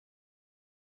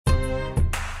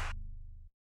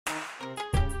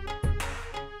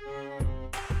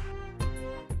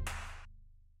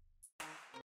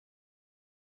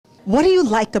What do you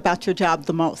like about your job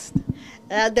the most?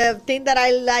 The thing that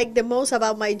I like the most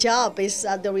about my job is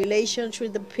the relationship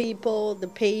with the people, the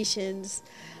patients,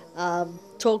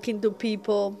 talking to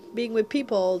people, being with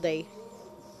people all day.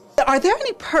 Are there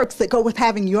any perks that go with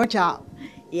having your job?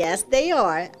 Yes, they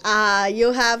are.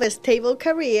 You have a stable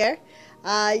career.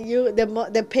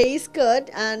 The pay is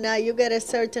good, and you get a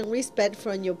certain respect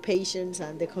from your patients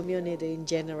and the community in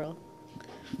general.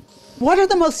 What are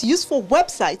the most useful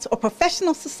websites or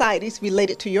professional societies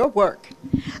related to your work?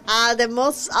 The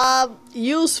most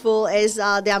useful is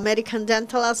the American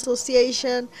Dental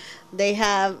Association. They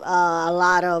have a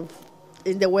lot of,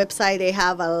 in the website, they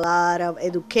have a lot of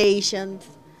education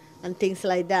and things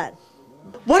like that.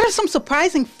 What are some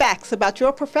surprising facts about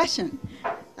your profession?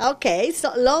 Okay,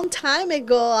 so a long time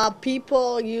ago,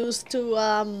 people used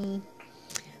to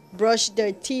brush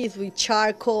their teeth with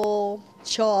charcoal,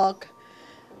 chalk,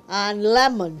 and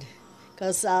lemon,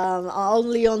 because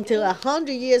only until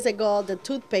 100 years ago the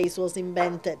toothpaste was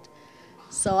invented.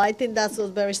 So I think that was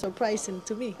very surprising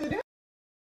to me.